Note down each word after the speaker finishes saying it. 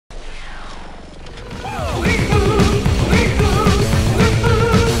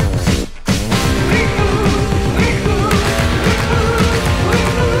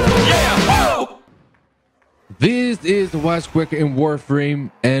Wisekrakr in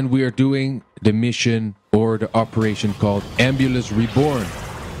Warframe, and we are doing the mission or the operation called Ambulas Reborn.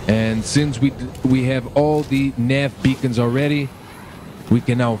 And since we have all the nav beacons already, we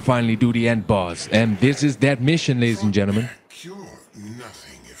can now finally do the end boss. And this is that mission, ladies and gentlemen. You're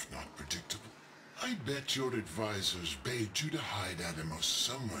nothing if not predictable. I bet your advisors bade you to hide animo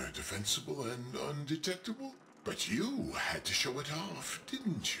somewhere defensible and undetectable. But you had to show it off,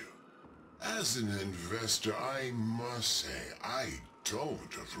 didn't you? As an investor, I must say, I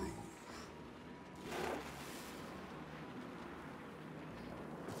don't approve.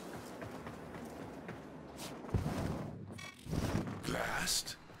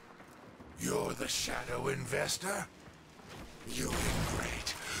 Blast? You're the shadow investor? You did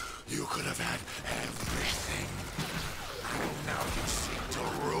great. You could have had everything. And now you seek to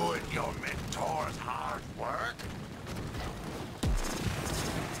ruin your mentor's hard work?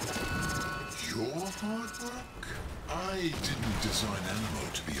 Your hard work? I didn't design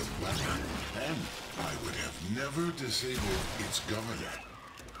animo to be a weapon, and I would have never disabled its governor.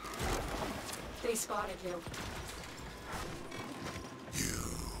 They spotted you. You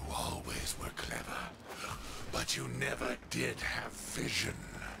always were clever, but you never did have vision.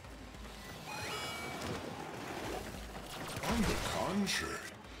 On the contrary,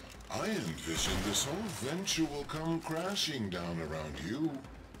 I envisioned this whole venture will come crashing down around you.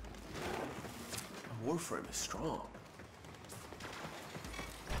 Warframe is strong.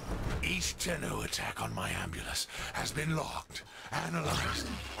 Each Tenno attack on my ambulance has been logged, analyzed,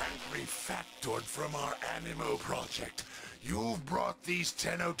 and refactored from our animo project. You've brought these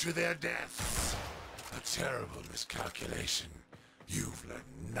Tenno to their deaths. A terrible miscalculation. You've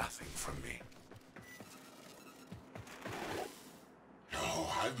learned nothing from me.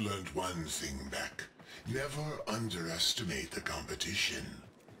 Oh, I've learned one thing, Beck. Never underestimate the competition.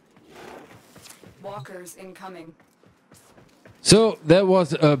 Walkers incoming. So that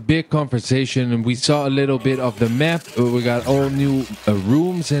was a big conversation, and we saw a little bit of the map. We got all new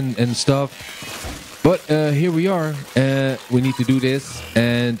rooms and stuff. But here we are. We need to do this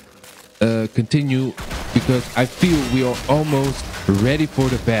and continue, because I feel we are almost ready for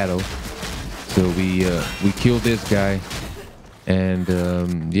the battle. So we kill this guy,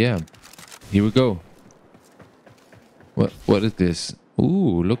 and yeah, here we go. What is this?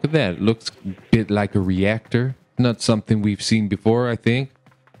 Ooh, look at that. Looks a bit like a reactor. Not something we've seen before, I think.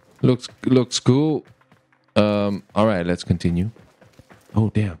 Looks cool. All right, let's continue.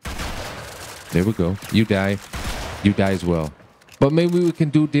 Oh, damn. There we go. You die. You die as well. But maybe we can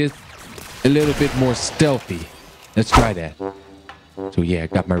do this a little bit more stealthy. Let's try that. So yeah, I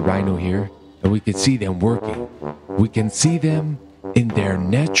got my rhino here, and we can see them working. We can see them in their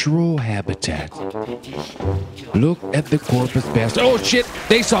natural habitat. Look at the corpus bastard. Oh shit!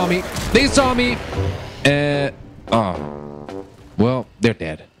 They saw me! They saw me! Oh. Well, they're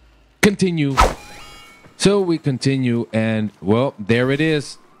dead. Continue. So we continue, and well, there it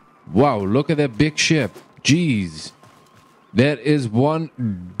is. Wow, look at that big ship. Jeez. That is one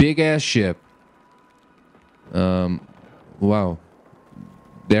big ass ship. Wow.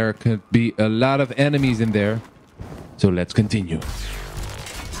 There could be a lot of enemies in there. So let's continue.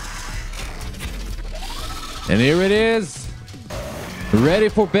 And here it is. Ready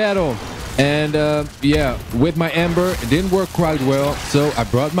for battle. And yeah, with my Ember, it didn't work quite well. So I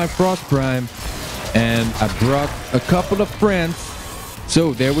brought my Frost Prime. And I brought a couple of friends.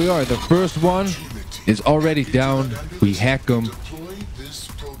 So there we are. The first one is already down. We hack them.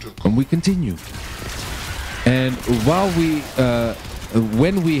 And we continue. And while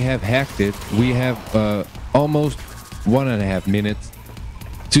when we have hacked it, we have almost 1.5 minutes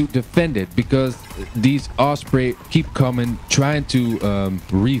to defend it, because these Osprey keep coming, trying to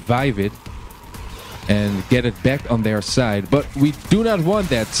revive it and get it back on their side. But we do not want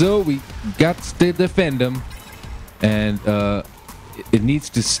that, so we got to defend them, and it needs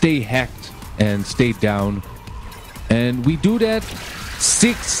to stay hacked and stay down. And we do that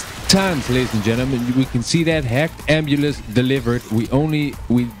 6 times, ladies and gentlemen. We can see that hacked ambulance delivered.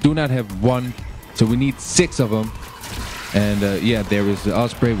 We do not have 1, so we need 6 of them. And yeah, there is the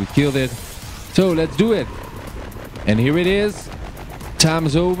Osprey. We killed it. So let's do it. And here it is.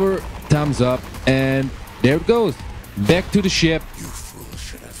 Time's over. Time's up. And there it goes. Back to the ship. You fool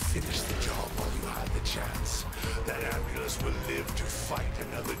should have finished the job while you had the chance. That ambulance will live to fight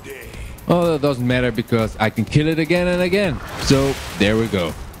another day. Oh, that doesn't matter, because I can kill it again and again. So there we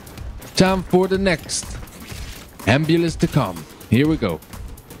go. Time for the next ambulance to come. Here we go.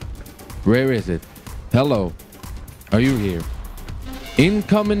 Where is it? Hello. Are you here?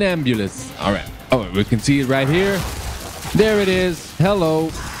 Incoming ambulance. All right. Oh, we can see it right here. There it is.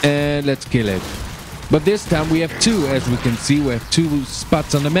 Hello. And let's kill it. But this time we have two. As we can see, we have two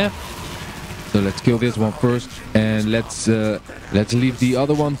spots on the map. So let's kill this one first, and let's leave the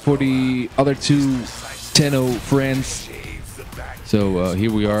other one for the other two Tenno friends. So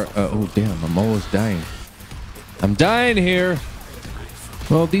here we are. Oh damn, I'm almost dying. I'm dying here.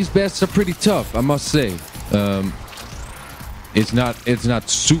 Well, these bests are pretty tough, I must say. It's not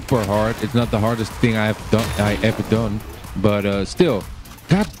super hard. It's not the hardest thing I ever done. But still,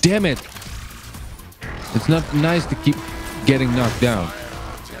 god damn it! It's not nice to keep getting knocked down.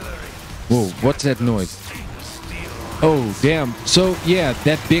 Whoa, what's that noise? Oh, damn. So, yeah,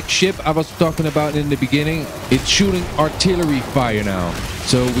 that big ship I was talking about in the beginning, it's shooting artillery fire now.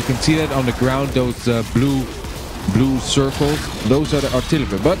 So we can see that on the ground, those blue circles, those are the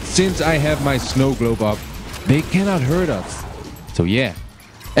artillery. But since I have my snow globe up, they cannot hurt us. So, yeah.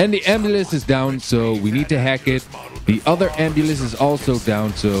 And the ambulance is down, so we need to hack it. The other ambulance is also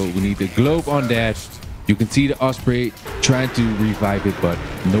down, so we need the globe on that. You can see the Osprey trying to revive it, but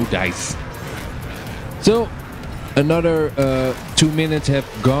no dice. So another 2 minutes have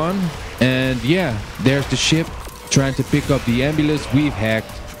gone, and yeah, there's the ship trying to pick up the ambulance we've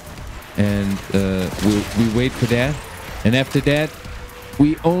hacked, and we wait for that. And after that,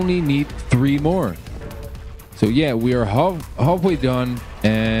 we only need 3 more. So yeah, we are halfway done,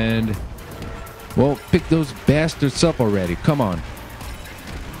 and well, pick those bastards up already. Come on.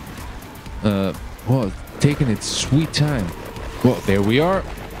 Well, taking its sweet time. Well, there we are.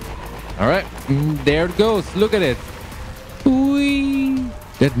 All right, there it goes. Look at it. Whee!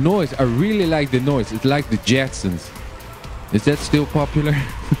 That noise, I really like the noise. It's like the Jetsons. Is that still popular?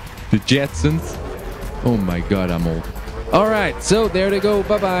 The Jetsons? Oh my god, I'm old. All right, so there they go.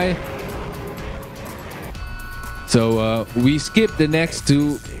 Bye-bye. So we skipped the next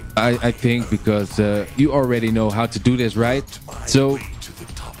 2, I think, because you already know how to do this, right? So...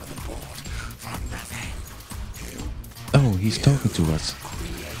 Oh, he's talking to us.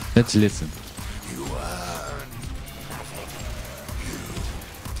 Let's listen. You earn nothing. You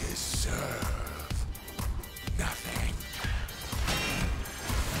deserve nothing.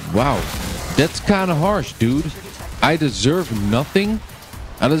 Wow, that's kind of harsh, dude. I deserve nothing?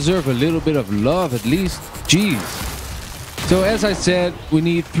 I deserve a little bit of love at least. Jeez. So as I said, we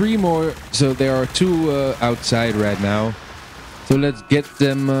need 3 more. So there are 2 outside right now. So let's get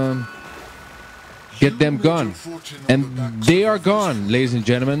them... Get them gone. And they are gone, ladies and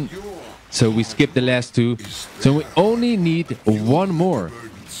gentlemen. So we skipped the last 2. So we only need 1 more.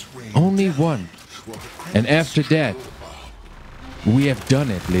 Only 1. And after that, we have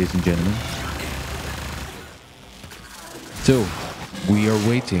done it, ladies and gentlemen. So we are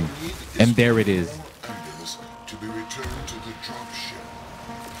waiting. And there it is.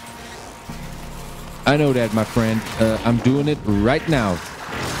 I know that, my friend. I'm doing it right now.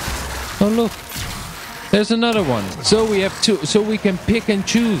 Oh, look. There's another one. So we have 2. So we can pick and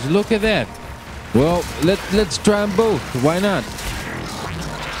choose. Look at that. Well, let's try them both. Why not?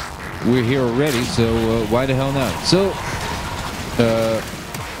 We're here already, so why the hell not? So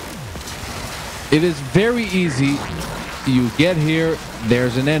it is very easy. You get here.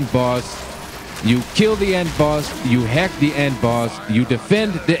 There's an end boss. You kill the end boss. You hack the end boss. You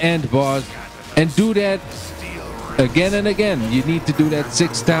defend the end boss, and do that again and again. You need to do that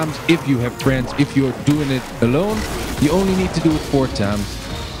 6 times if you have friends. If you're doing it alone, you only need to do it 4 times.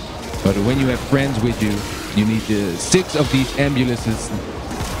 But when you have friends with you, you need 6 of these ambulances.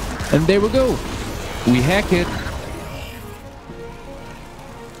 And there we go. We hack it.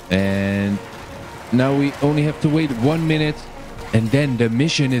 And now we only have to wait 1 minute. And then the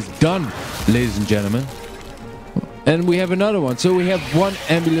mission is done, ladies and gentlemen. And we have another one. So we have 1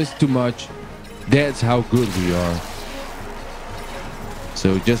 ambulance too much. That's how good we are.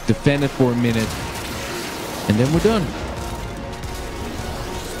 So just defend it for a minute, and then we're done.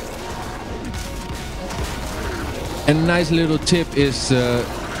 And a nice little tip is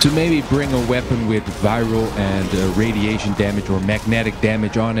to maybe bring a weapon with viral and radiation damage or magnetic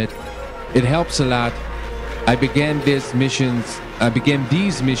damage on it. It helps a lot. I began these missions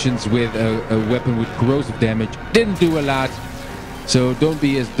with a weapon with corrosive damage. Didn't do a lot. So don't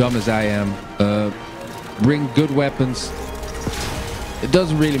be as dumb as I am. Bring good weapons. It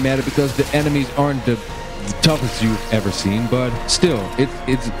doesn't really matter because the enemies aren't the toughest you've ever seen, but still, it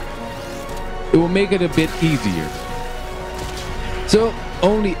will make it a bit easier. So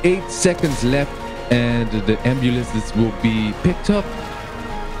only 8 seconds left, and the ambulances will be picked up.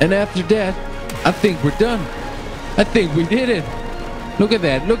 And after that, I think we're done. I think we did it. Look at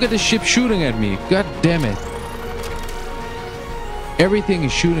that. Look at the ship shooting at me. God damn it. Everything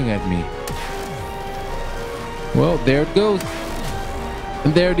is shooting at me. Well, there it goes.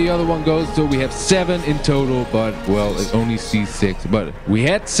 And there the other one goes. So we have 7 in total, but, well, it only sees 6. But we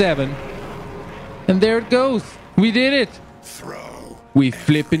had 7. And there it goes. We did it. Throw. We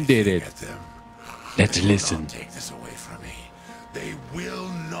flippin' did it. At them. Let's They will listen. not take this away from me. They will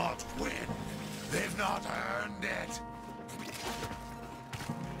not win. They've not earned it.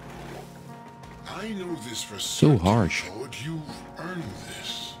 I know this for So certain, harsh. Lord. You've earned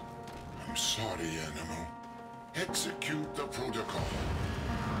this. I'm sorry, Animo. Execute the protocol.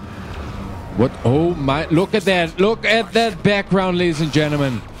 What? Oh my, look at that. Look at that background, ladies and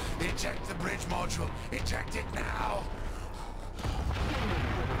gentlemen. Eject the bridge module. Eject it now.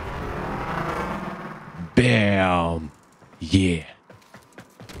 Bam. Yeah.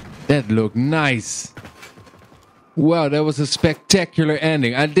 That looked nice. Wow, that was a spectacular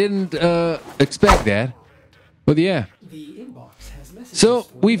ending. I didn't expect that. But yeah. So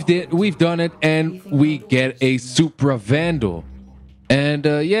we've done it, and we get a Supra Vandal. And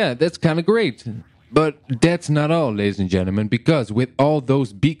yeah, that's kind of great. But that's not all, ladies and gentlemen, because with all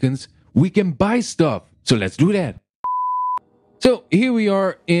those beacons, we can buy stuff. So let's do that. So here we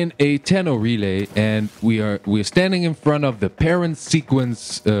are in a Tenno relay, and we're standing in front of the parent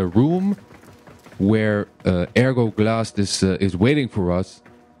sequence room, where Ergo Glass is waiting for us.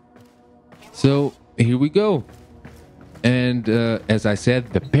 So here we go. And as I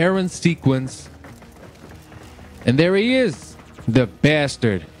said, the parent sequence. And there he is, the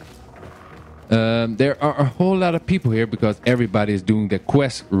bastard. There are a whole lot of people here because everybody is doing the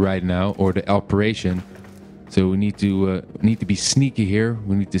quest right now, or the operation. So we need to be sneaky here.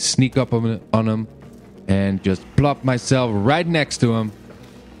 We need to sneak up on him and just plop myself right next to him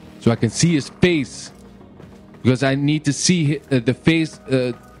so I can see his face, because I need to see the face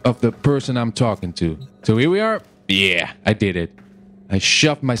of the person I'm talking to. So here we are. Yeah, I did it. I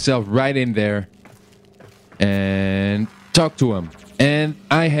shoved myself right in there and talked to him. And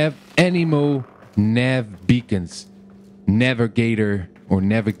I have animo nav beacons, navigator or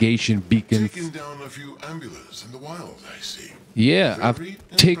navigation beacons. Taking down a few ambulas in the wild, I see. Yeah, I've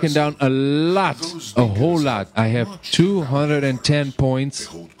taken down a lot, a whole lot. I have 210 points.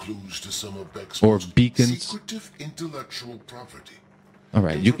 They hold clues to some of Beck's Or most beacons. secretive intellectual property. All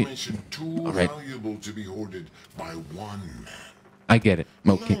right, you can. Information too All right. valuable to be hoarded by one man. I get it.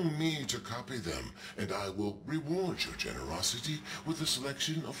 Okay. Allow me to copy them, and I will reward your generosity with a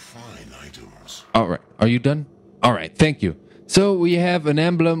selection of fine items. All right. Are you done? All right. Thank you. So we have an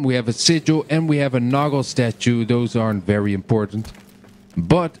emblem, we have a sigil, and we have a Noggle statue. Those aren't very important.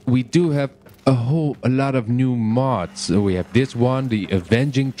 But we do have a lot of new mods. So we have this one, the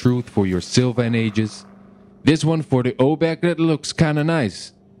Avenging Truth for your Sylvan Ages. This one for the OBAC, that looks kind of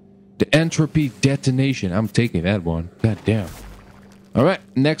nice. The Entropy Detonation. I'm taking that one. God damn. All right.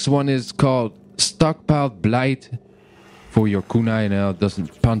 Next one is called Stockpiled Blight for your Kunai. Now,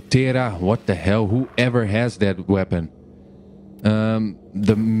 doesn't Pantera. What the hell? Whoever has that weapon.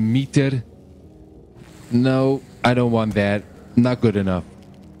 The meter. No, I don't want that. Not good enough.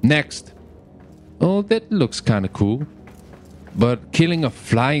 Next. Oh, that looks kind of cool. But killing a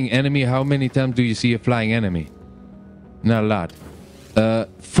flying enemy, how many times do you see a flying enemy? Not a lot.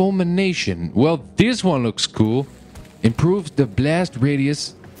 Fulmination. Well, this one looks cool. Improves the blast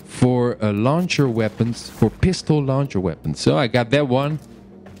radius for launcher weapons, for pistol launcher weapons. So I got that one.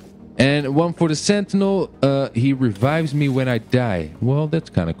 And one for the Sentinel, he revives me when I die. Well, that's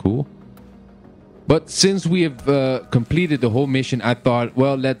kind of cool. But since we have completed the whole mission, I thought,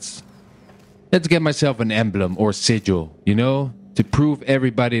 well, let's get myself an emblem or sigil, you know, to prove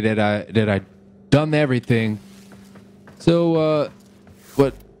everybody that I done everything. So,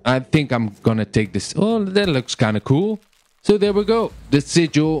 but I think I'm gonna take this. Oh, that looks kind of cool. So there we go. The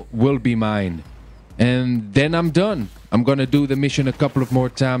sigil will be mine, and then I'm done. I'm gonna do the mission a couple of more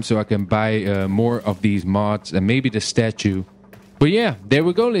times so I can buy more of these mods and maybe the statue. But yeah, there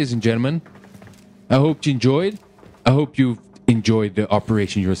we go, ladies and gentlemen. I hope you enjoyed. I hope you've enjoyed the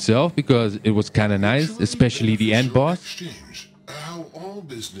operation yourself, because it was kind of nice, especially the end boss. Exchange, how all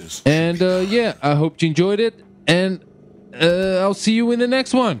business And yeah, I hope you enjoyed it, and I'll see you in the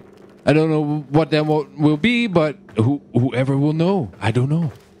next one. I don't know what that will be, but whoever will know, I don't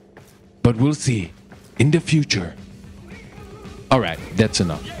know. But we'll see in the future. All right, that's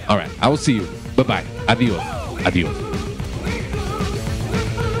enough. All right, I will see you. Bye-bye. Adios. Adios.